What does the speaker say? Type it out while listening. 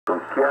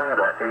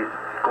chiara e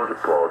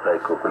corposa,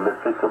 ecco,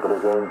 quell'effetto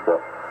presenza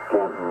che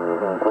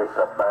in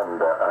questa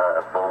banda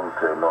a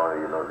volte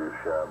noi non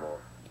riusciamo,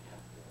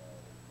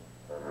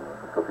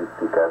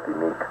 sofisticati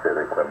mixer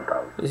e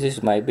quant'altro. This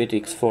is my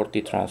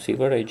BITX40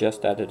 transceiver. I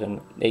just added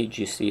an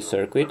AGC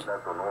circuit.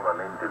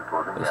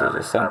 This is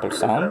a sample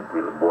sound.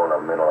 Buona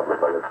almeno la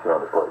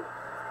propagazione, poi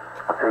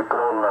se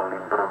crolla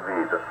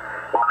all'improvviso.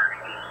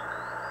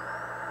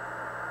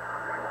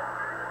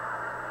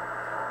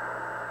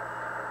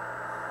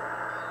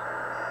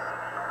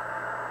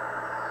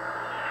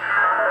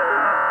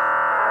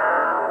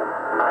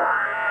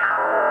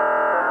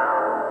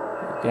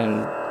 You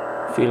can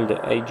feel the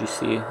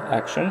AGC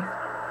action.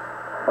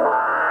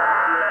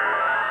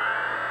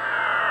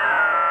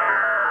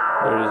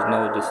 There is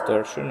no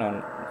distortion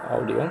on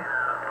audio.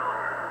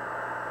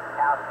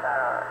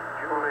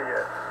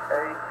 Juliet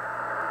 8,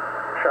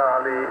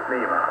 Charlie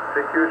Lima.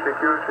 CQ,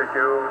 CQ, CQ,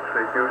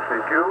 CQ,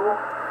 CQ.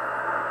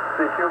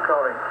 CQ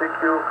calling,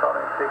 CQ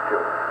calling, CQ.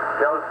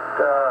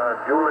 Delta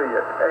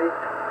Juliet 8,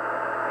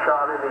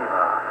 Charlie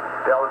Lima.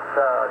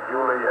 Delta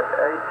Juliet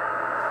 8,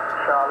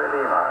 Charlie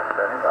Lima.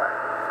 Standing by.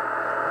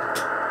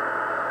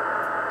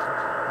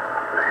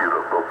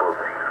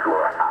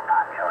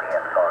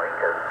 Juliet calling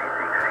to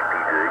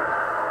BTX40.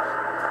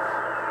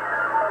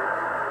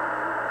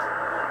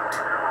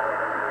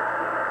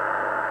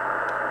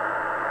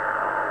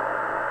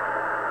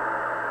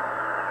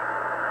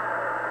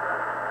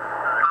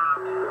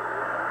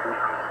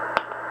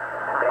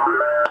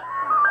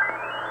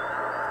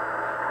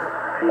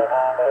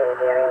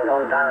 Le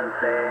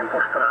ridondanze un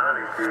po'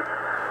 strane che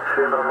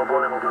sembrano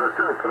buone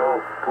modulazioni, però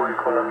poi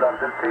con l'andare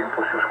del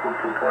tempo si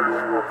ascolta un po' a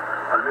lungo,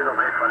 almeno a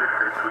me fa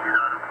l'effetto di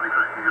dare un po' di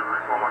fastidio allo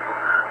stomaco.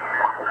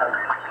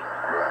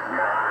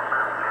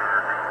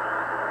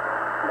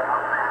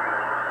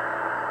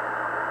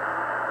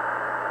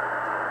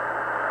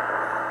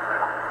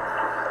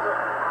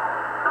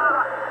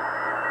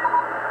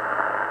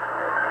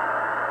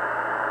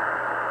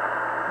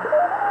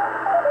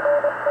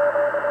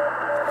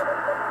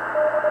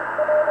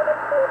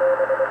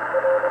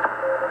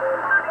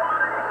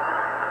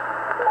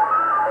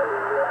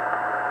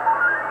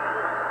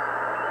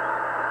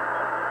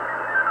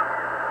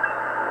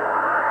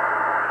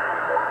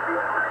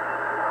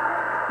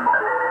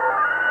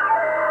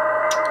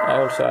 I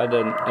also add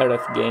an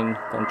RF gain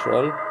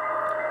control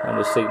on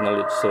the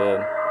signal. It's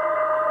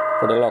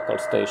for the local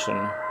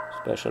station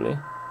especially.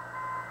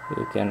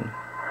 You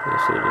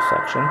see this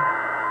action.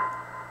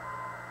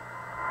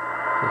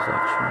 This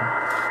action.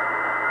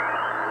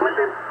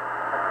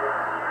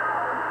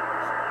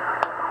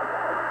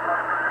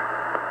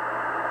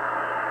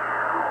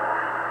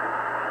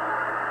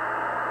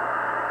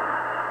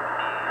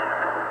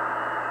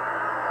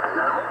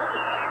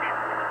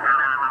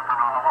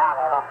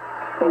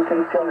 Ho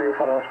intenzione di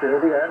fare una spesa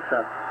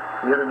diversa.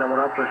 Mi ero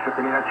innamorato del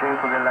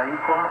 7100 della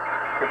Icon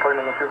che poi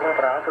non ho più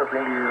comprato,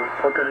 quindi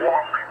potrei.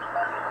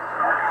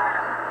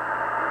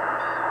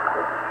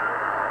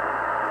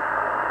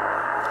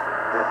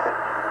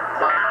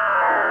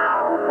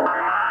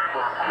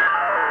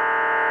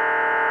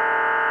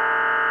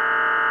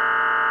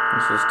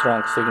 This is a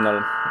strong signal.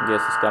 I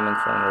guess it's coming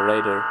from a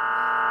radar,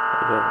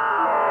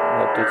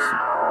 but its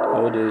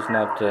audio is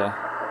not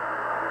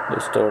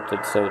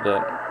distorted, so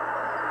the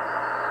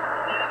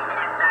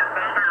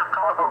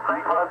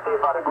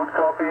Got a good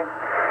copy.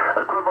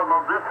 Equipment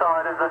on this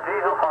side is a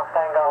diesel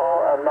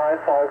Tango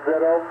 950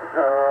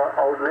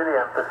 old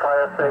Lilium, the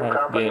tire same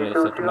company. gain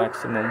is at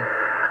maximum.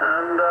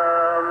 And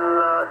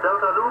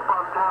Delta Loop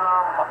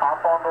antenna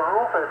up on the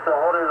roof is a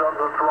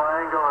horizontal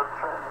triangle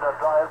that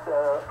drives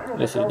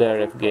This is the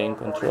RF gain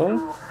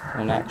control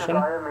in action.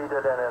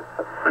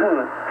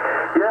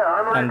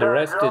 And the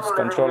rest is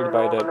controlled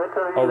by the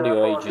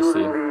audio AGC.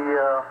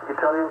 The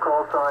Italian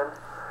call sign.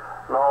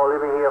 Now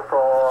living here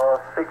for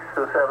 6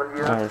 to 7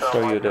 years. I'll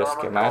show you the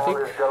schematic.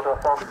 Delta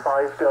Fox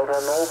 5, Delta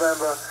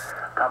November,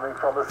 coming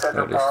from the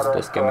center So this is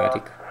the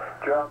schematic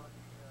Germany.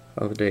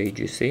 of the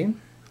AGC.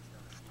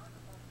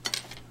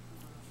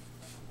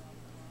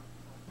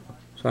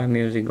 So I'm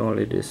using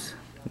only this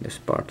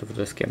part of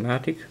the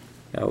schematic: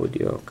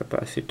 audio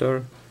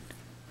capacitor,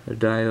 the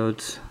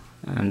diodes,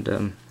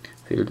 and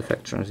field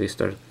effect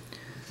transistor.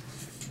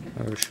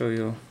 I will show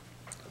you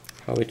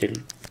how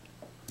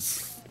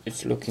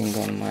it's looking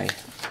on my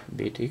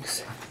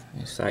BTX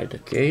inside the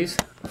case.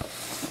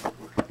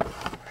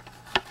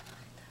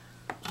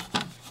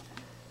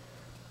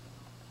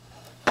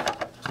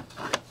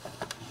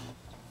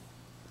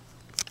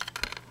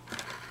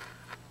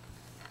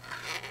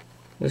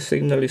 The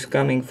signal is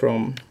coming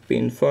from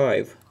pin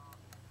 5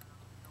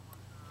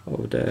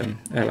 of the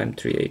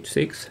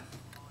LM386.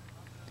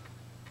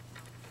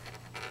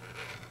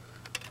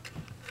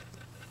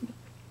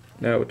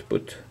 The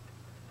output,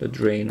 the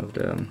drain of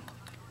the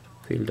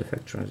field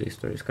effect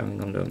transistor, is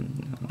coming on the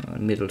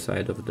middle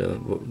side of the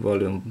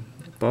volume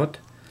pot,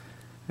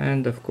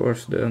 and of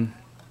course the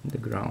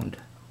ground.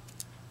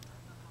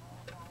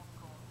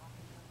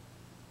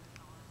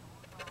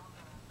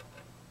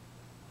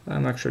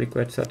 I'm actually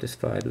quite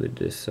satisfied with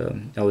this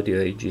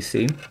audio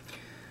AGC,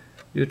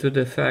 due to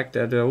the fact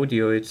that the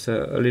audio it's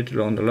a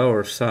little on the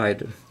lower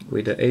side.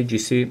 With the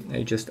AGC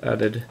I just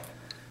added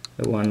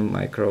a 1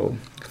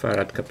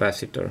 microfarad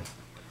capacitor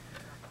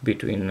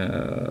between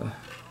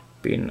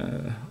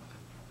pin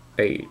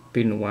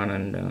 1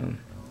 and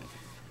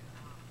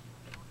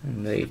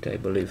 8, I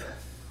believe,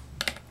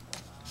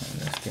 on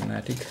the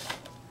schematic.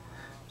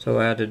 So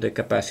I added the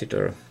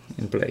capacitor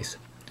in place.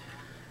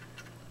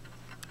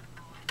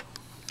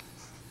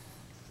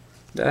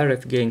 The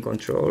RF gain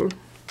control,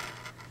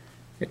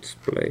 it's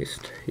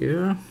placed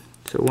here.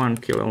 It's a 1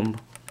 kilo ohm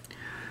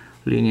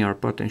linear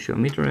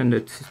potentiometer, and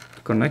it's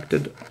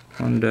connected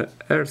on the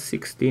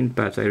R16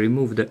 pads. I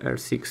removed the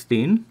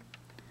R16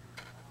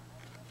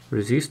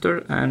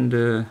 resistor,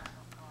 and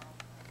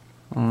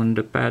on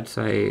the pads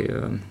I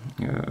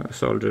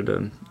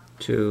soldered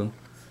two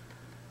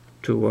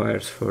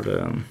wires for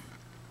the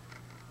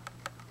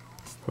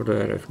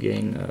RF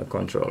gain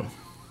control.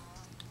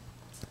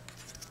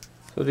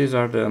 So these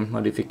are the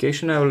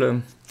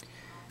modifications.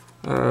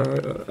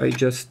 I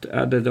just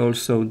added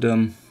also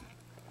the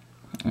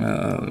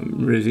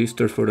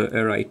resistor for the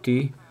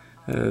RIT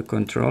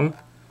control.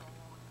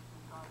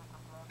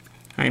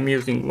 I'm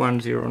using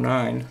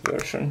 109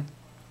 version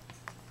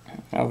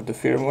of the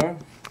firmware,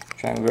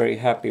 which I'm very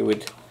happy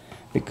with,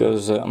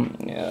 because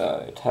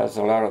it has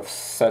a lot of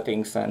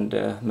settings and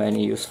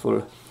many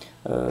useful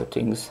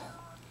things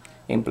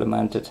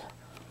implemented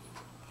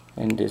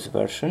in this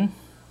version.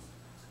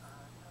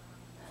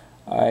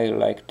 I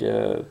like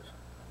the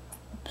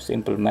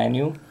simple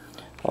menu.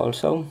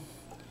 Also,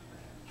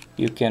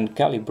 you can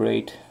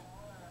calibrate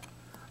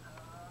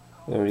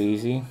very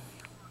easy. You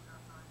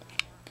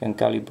can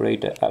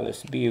calibrate the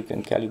LSB, you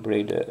can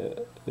calibrate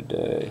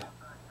the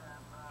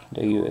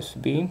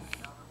USB.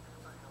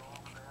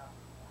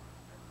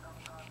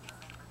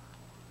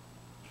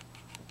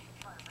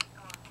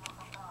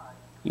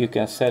 You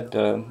can set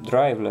the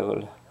drive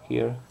level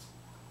here.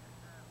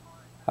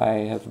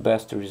 I have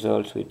best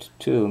results with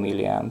 2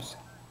 milliamps.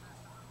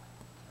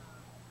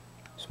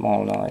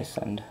 Small noise,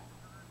 and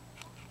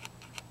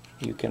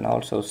you can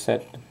also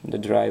set the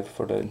drive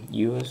for the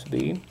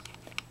USB,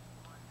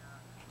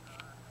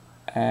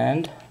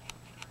 and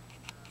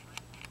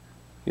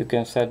you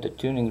can set the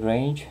tuning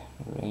range.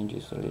 The range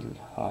is a little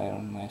higher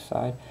on my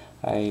side.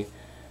 I'll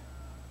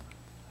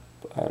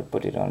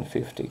put it on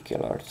 50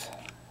 kilohertz,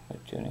 the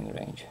tuning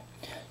range.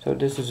 So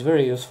this is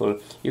very useful.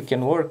 You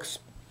can work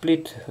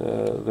split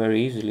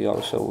very easily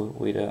also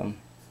with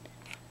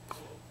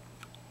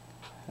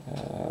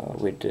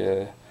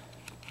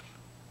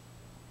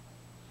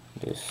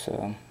this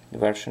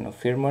version of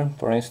firmware.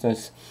 For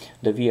instance,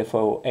 the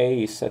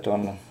VFO-A is set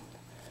on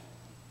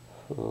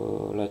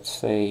let's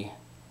say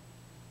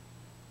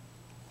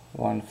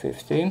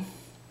 150.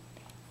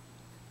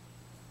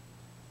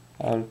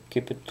 I'll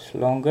keep it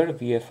longer.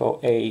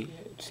 VFO-A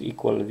it's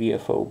equal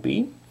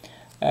VFO-B,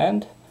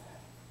 and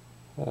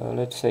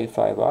let's say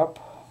 5 up.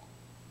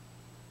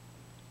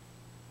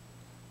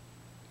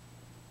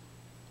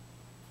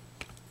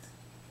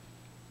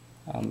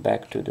 I'm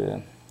back to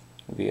the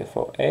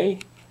VFO-A,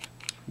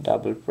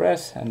 double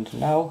press, and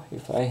now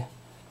if I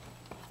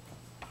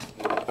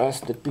press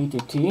the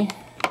PTT,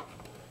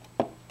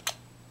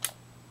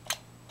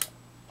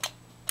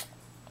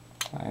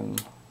 I'm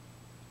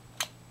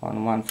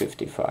on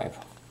 155.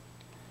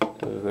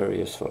 So very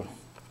useful.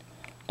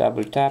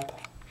 Double tap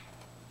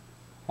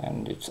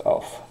and it's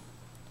off.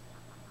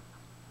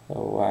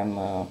 So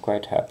I'm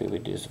quite happy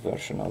with this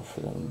version of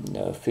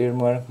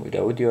firmware with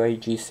audio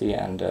AGC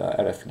and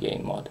RF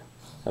gain mod.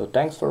 So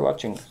thanks for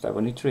watching.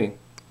 73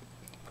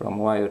 from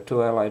Wire 2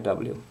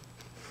 LIW.